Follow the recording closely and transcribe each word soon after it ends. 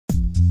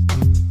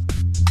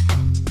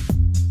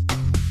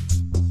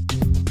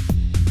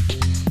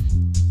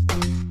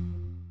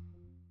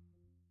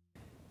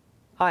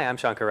Hi, I'm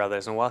Sean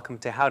Carruthers, and welcome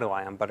to How Do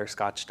I on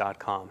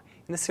Butterscotch.com.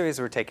 In this series,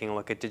 we're taking a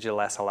look at digital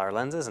SLR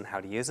lenses and how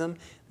to use them.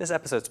 This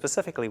episode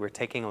specifically, we're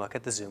taking a look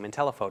at the zoom and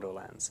telephoto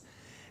lens.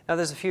 Now,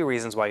 there's a few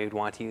reasons why you'd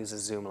want to use a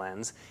zoom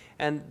lens,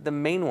 and the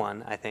main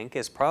one, I think,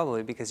 is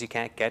probably because you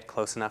can't get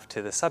close enough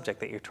to the subject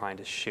that you're trying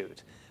to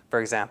shoot.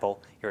 For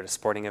example, you're at a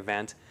sporting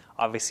event.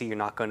 Obviously, you're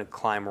not going to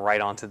climb right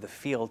onto the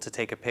field to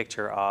take a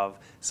picture of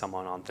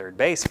someone on third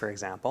base, for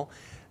example.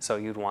 So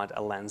you'd want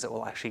a lens that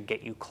will actually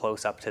get you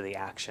close up to the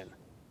action.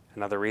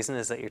 Another reason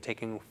is that you're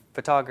taking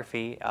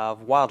photography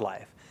of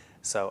wildlife.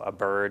 So a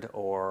bird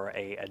or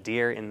a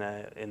deer in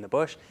the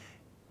bush,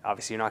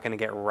 obviously you're not going to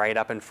get right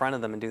up in front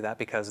of them and do that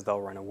because they'll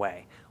run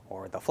away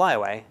or they'll fly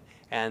away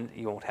and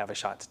you won't have a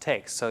shot to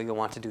take. So you'll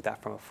want to do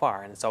that from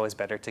afar, and it's always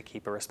better to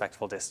keep a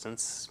respectful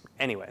distance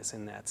anyways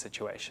in that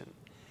situation.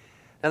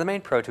 Now, the main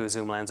pro to a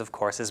zoom lens, of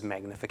course, is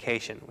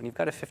magnification. When you've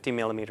got a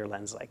 50mm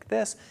lens like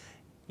this,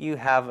 you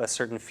have a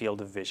certain field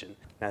of vision.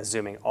 Now,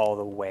 zooming all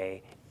the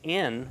way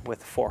in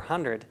with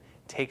 400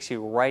 takes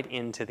you right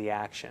into the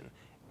action,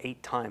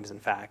 8 times, in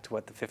fact,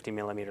 what the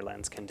 50mm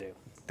lens can do.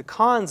 The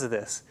cons of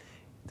this,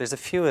 there's a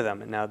few of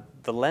them. Now,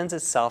 the lens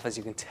itself, as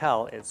you can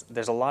tell,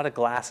 there's a lot of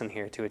glass in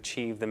here to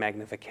achieve the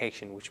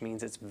magnification, which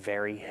means it's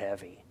very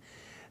heavy.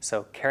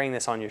 So carrying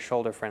this on your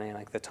shoulder for any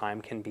length of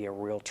time can be a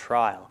real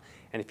trial.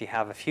 And if you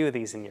have a few of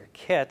these in your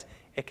kit,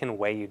 it can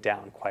weigh you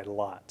down quite a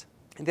lot.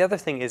 And the other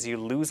thing is you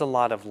lose a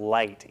lot of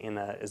light in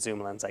a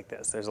zoom lens like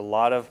this. There's a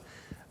lot of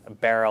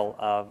barrel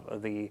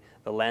of the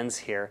lens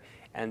here,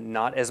 and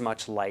not as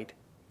much light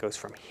goes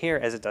from here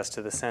as it does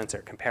to the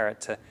sensor. Compare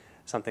it to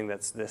something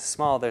that's this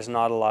small, there's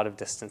not a lot of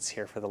distance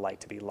here for the light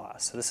to be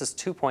lost. So this is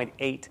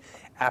 2.8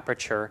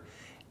 aperture.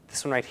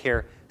 This one right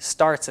here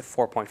starts at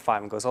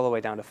 4.5 and goes all the way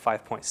down to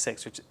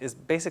 5.6, which is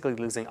basically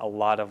losing a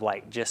lot of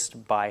light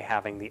just by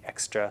having the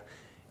extra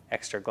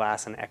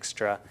glass and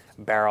extra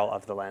barrel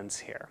of the lens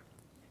here.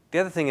 The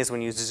other thing is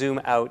when you zoom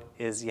out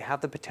is you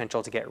have the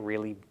potential to get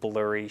really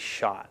blurry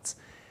shots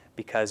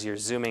because you're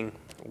zooming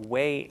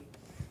way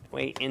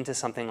into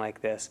something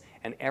like this,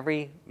 and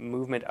every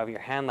movement of your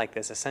hand like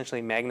this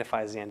essentially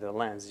magnifies the end of the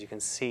lens. As you can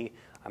see,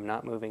 I'm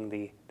not moving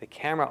the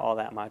camera all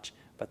that much,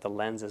 but the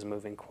lens is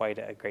moving quite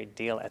a great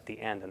deal at the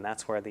end, and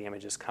that's where the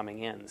image is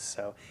coming in.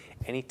 So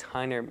any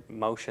tiny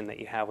motion that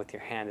you have with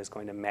your hand is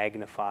going to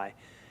magnify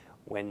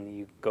when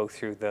you go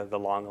through the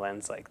long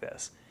lens like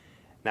this.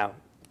 Now,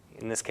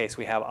 in this case,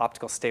 we have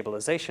optical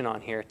stabilization on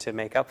here to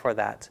make up for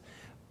that,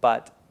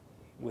 but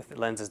with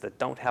lenses that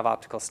don't have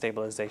optical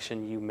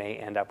stabilization, you may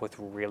end up with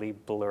really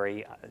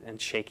blurry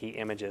and shaky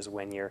images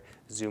when you're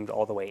zoomed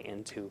all the way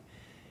into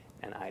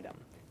an item.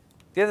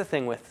 The other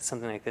thing with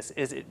something like this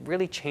is it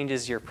really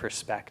changes your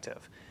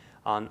perspective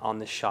on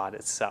the shot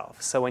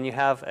itself. So when you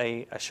have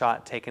a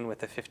shot taken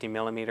with a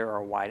 50mm or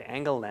a wide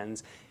angle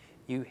lens,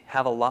 you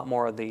have a lot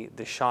more of the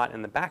shot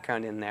and the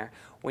background in there.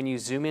 When you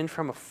zoom in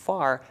from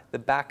afar, the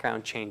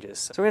background changes.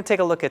 So we're going to take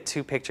a look at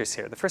 2 pictures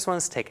here. The first one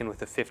is taken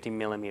with a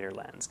 50mm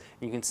lens.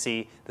 You can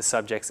see the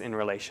subjects in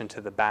relation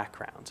to the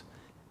background.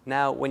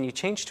 Now, when you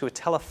change to a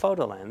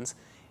telephoto lens,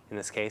 in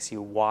this case,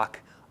 you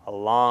walk a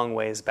long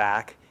ways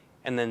back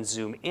and then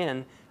zoom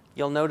in,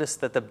 you'll notice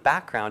that the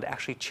background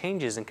actually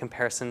changes in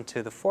comparison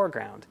to the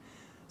foreground.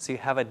 So you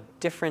have a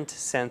different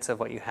sense of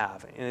what you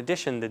have. In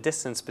addition, the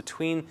distance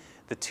between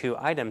the 2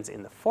 items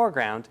in the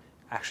foreground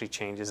actually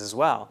changes as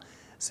well.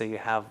 So you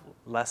have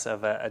less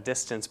of a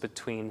distance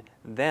between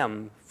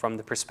them from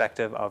the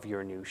perspective of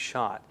your new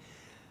shot.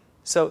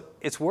 So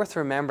it's worth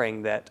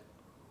remembering that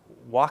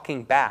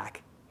walking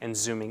back and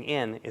zooming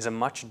in is a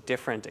much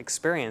different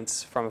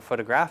experience from a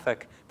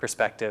photographic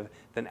perspective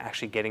than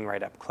actually getting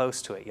right up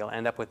close to it. You'll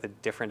end up with a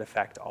different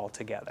effect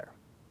altogether.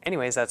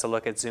 Anyways, that's a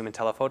look at zoom and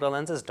telephoto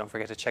lenses. Don't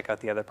forget to check out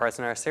the other parts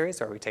in our series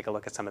where we take a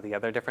look at some of the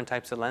other different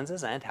types of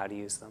lenses and how to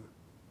use them.